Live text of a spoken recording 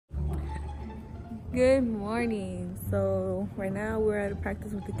Good morning. So right now we're at a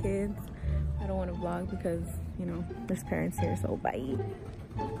practice with the kids. I don't want to vlog because, you know, there's parents here, so bye.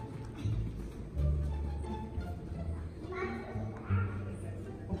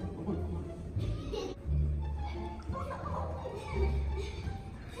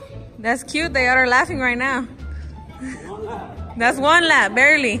 That's cute. They are laughing right now. That's one lap,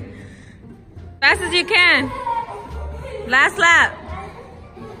 barely. Fast as you can. Last lap.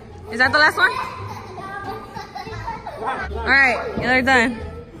 Is that the last one? All right, you're done.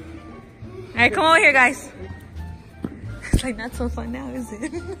 All right, come over here, guys. It's like not so fun now, is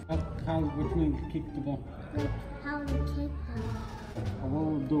it? How which means kick the ball? How to kick them. What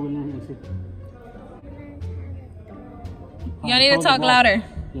we'll do in here is Y'all need to talk louder.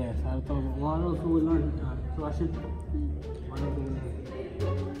 Yes, I told you. What else do we learn? Question? What else do we learn?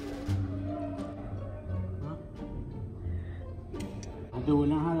 Huh? Do we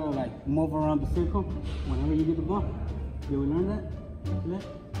learn how to like move around the circle whenever you get the ball? Did we learn that? Yeah?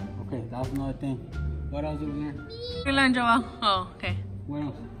 Okay, that's another thing. What else did we learn? You learned, Joel. Oh, okay. What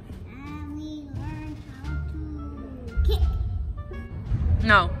else? We learned how to kick.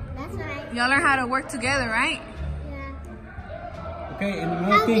 No. That's right. Y'all learn how to work together, right? Yeah. Okay, and How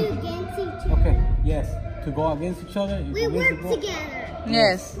another do thing. against each other? Okay, yes. To go against each other. We work together.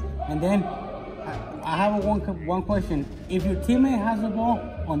 Yes. And then I have one question. If your teammate has the ball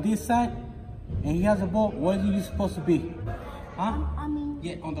on this side and he has the ball, where are you supposed to be? Huh? I mean,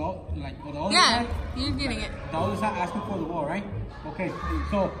 Yeah, on the other Yeah, side. you're getting it. The other side asking for the ball, right? Okay.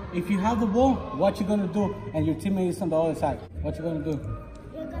 So if you have the ball, what you gonna do? And your teammate is on the other side. What you gonna do?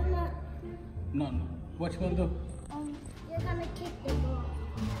 you're gonna No. What you gonna do? you're gonna kick the ball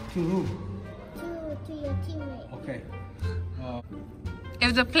To who? to your teammate. Okay.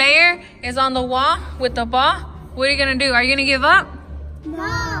 If the player is on the wall with the ball, what are you gonna do? Are you gonna give up? No.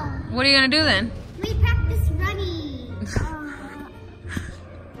 What are you gonna do then? We practice running.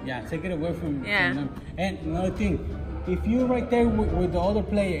 Yeah, take it away from Yeah. them. And another thing, if you're right there with the other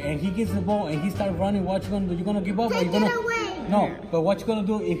player and he gets the ball and he starts running, what you gonna do? You gonna give up? Or Take you gonna? it away. No, but what you gonna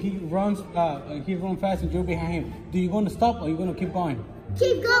do if he runs fast and you're behind him? Do you gonna stop or you gonna keep going?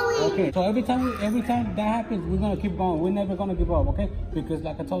 Keep going. Okay. So every time that happens, we're gonna keep going. We're never gonna give up, okay? Because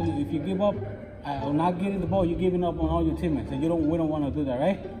like I told you, if you give up on not getting the ball, you're giving up on all your teammates, and we don't want to do that,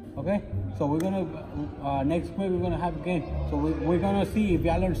 right? Okay. So we're gonna next week we're gonna have a game. So we're gonna see if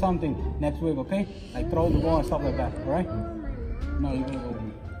y'all learn something next week, okay? Like throw the ball and stuff like that, all right? No, you're gonna go with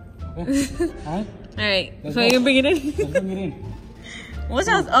me. Okay. All right. All right. Let's So go. you bring it in. Let's bring it in. What's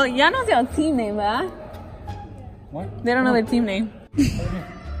y'all? Oh, y'all know your team name, huh? What? They don't know their team name. Hey,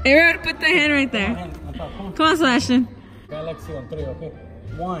 we're gonna put their hand right there. Come on. Come on, Sebastian. Galaxy on 3, okay?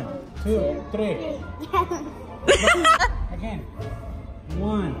 1, 2, 3. Again.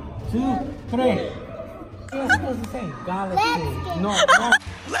 1, 2, 3. You're supposed to say Galaxy. No.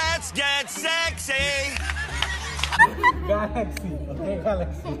 Let's get sexy! Galaxy. Okay,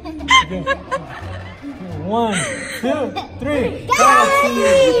 Galaxy. Again. 1, 2, 3. Galaxy.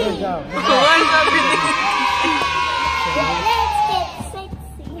 Good job. Good job. Let's get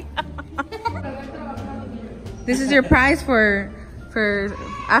sexy. This is your prize for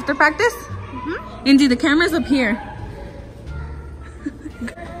after practice? Indy, the camera's up here.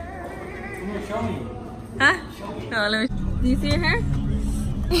 Show me. Huh? Oh, let me. Do you see your hair?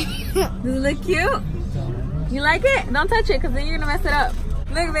 Does it look cute? You like it? Don't touch it, because then you're gonna mess it up.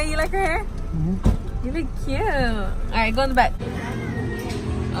 Look, babe, you like her hair? You look cute. All right, go in the back.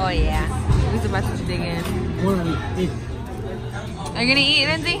 Oh yeah, who's about to dig in? Are you gonna eat,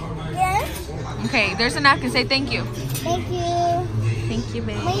 Lindsay? Yes. Okay, there's a napkin. Say thank you. Thank you. Thank you,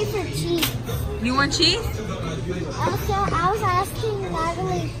 babe. Wait for cheese. You want cheese? I was asking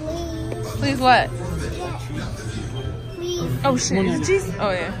Natalie, please. Please what? Please. Oh shit, is it cheese?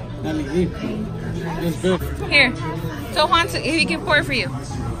 Oh yeah. It's good. Here. So Juan, if he can pour it for you. Can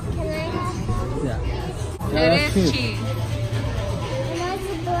I have? Yeah. It is cheese. And there's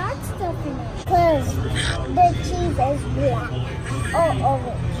the black stuff in it. Because the cheese is black all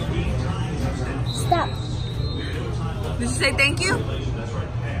over. Stop. Did you say thank you?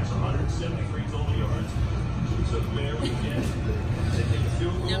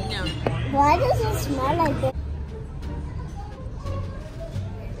 Yum yum. Why does it smell like this?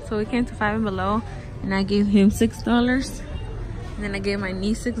 So we came to Five and Below, and I gave him $6. And then I gave my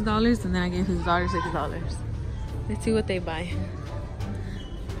niece $6, and then I gave his daughter $6. Let's see what they buy.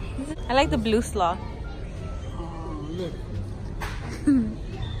 I like the blue sloth. Oh, look.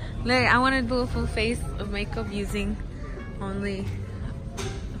 Look, I want to do a full face of makeup using only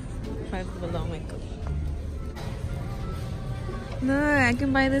Five and Below makeup. Look, I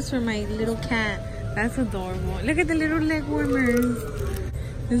can buy this for my little cat. That's adorable. Look at the little leg warmers.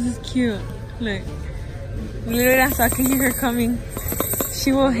 This is cute. Look. Literally, so I can hear her coming.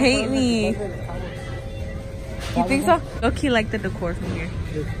 She will hate me. You think so? Okay, like the decor from here.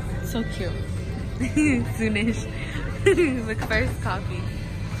 So cute. Soonish. Look, first coffee.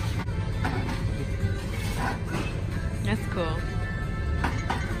 That's cool.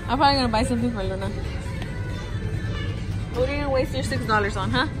 I'm probably gonna buy something for Luna. What are you gonna waste your $6 on,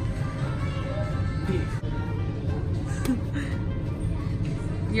 huh?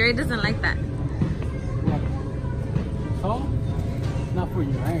 Yuri doesn't like that. So? Not for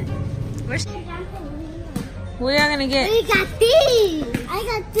you, right? What are you gonna get? We got these. I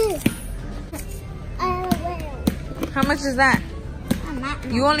got this. How much is that? Not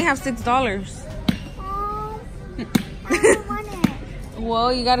You only have $6. I don't want it.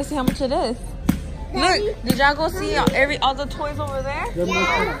 Well, you gotta see how much it is. Look, did y'all go see all the toys over there?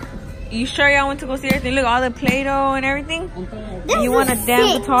 Yeah. You sure y'all went to go see everything? Look, all the Play-Doh and everything. This You want a is damn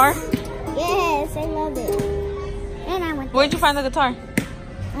sick. guitar? Yes, I love it. And I want Where'd you find the guitar?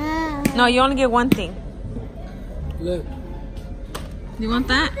 No, you only get one thing. Look, You want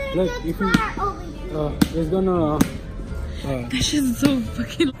that? look, if you, it's gonna, That shit's so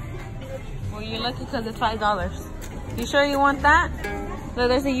fucking. Well, you're lucky because it's $5. You sure you want that? Look,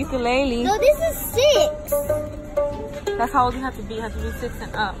 there's a ukulele. No, this is 6. That's how old you have to be. You have to be 6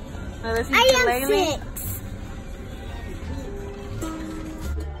 and up. Look, there's a I ukulele. am 6.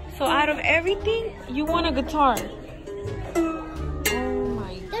 So out of everything, you want a guitar. Oh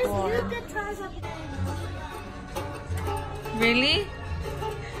my There's god. new guitars up there. Really?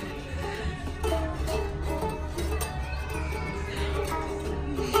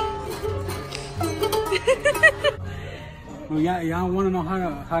 well, y'all want to know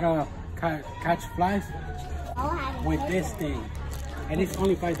how to catch flies I'll have it. with this thing, and it's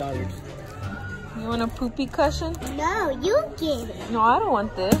only $5. You want a poopy cushion? No, you get it. No, I don't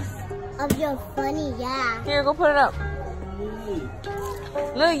want this. Of your funny, yeah. Here, go put it up.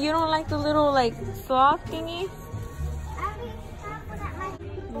 Look, you don't like the little like sloth thingies?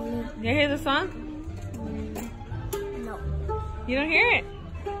 You hear the song? No. You don't hear it?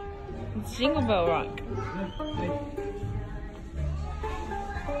 It's Jingle Bell Rock.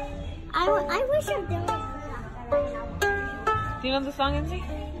 I wish I did. Do you know the song, Izzy?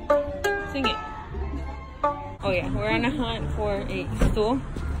 Sing it. Oh yeah, we're on a hunt for a stool.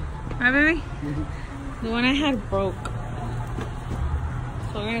 Right, baby? The one I had broke.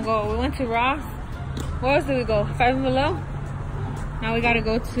 So we're gonna go, we went to Ross. Where else did we go? Five and Below? Now we gotta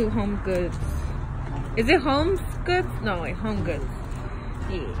go to Home Goods. Is it Home Goods? No, wait, Home Goods.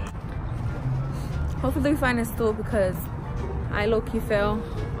 Yeah. Hopefully we find a stool because I low-key fell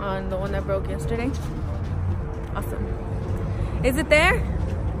on the one that broke yesterday. Awesome. Is it there?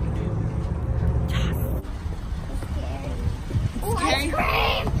 Yes. Oh, ice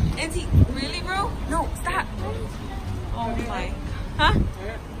cream! Auntie, really, bro? No, stop. Oh my. Huh?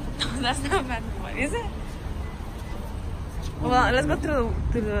 That's not bad fun, is it? Well, let's go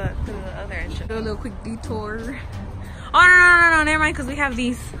through the other entrance. Do a little quick detour. Oh no, never mind, because we have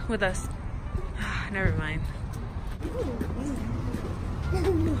these with us. Never mind.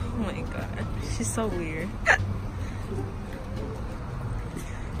 Oh my god, she's so weird.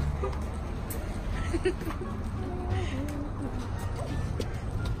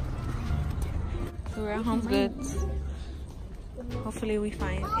 So we're at Home Goods. Hopefully we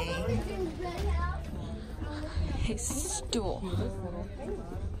find a stool.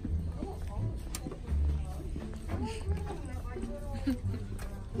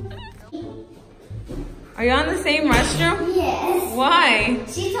 Are you on the same restroom? Yes. Why?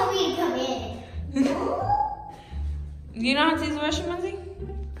 She told me to come in. You know how to use the restroom, Lindsay?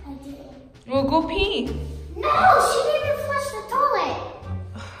 I did. Well, go pee. No, she didn't even flush the toilet.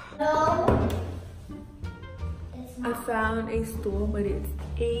 No. I found a stool, but it's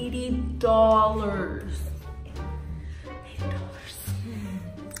 $80. $80.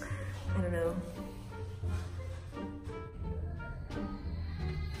 I don't know.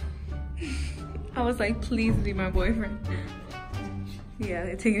 I was like, please be my boyfriend. Yeah,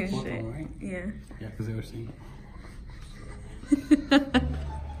 they're taking a shit. Right? Yeah. Yeah, because they were saying.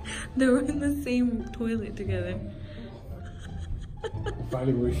 They were in the same toilet together.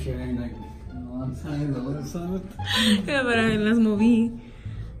 Probably were sharing like one side, the other side. Yeah, but let's move.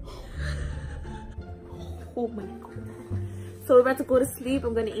 Oh my god. So we're about to go to sleep.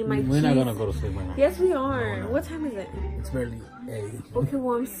 I'm gonna eat my cheese. We're not gonna go to sleep right now. Yes, we are. What time is it? It's barely 8. Okay,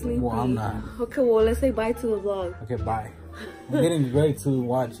 well, I'm sleepy. Well, I'm not. Okay, well, let's say bye to the vlog. Okay, bye. I'm getting ready to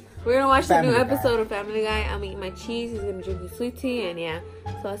watch. We're gonna watch the new Family Guy. episode of Family Guy. I'm eating my cheese. He's gonna drink his sweet tea, and yeah.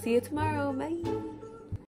 So I'll see you tomorrow. Bye.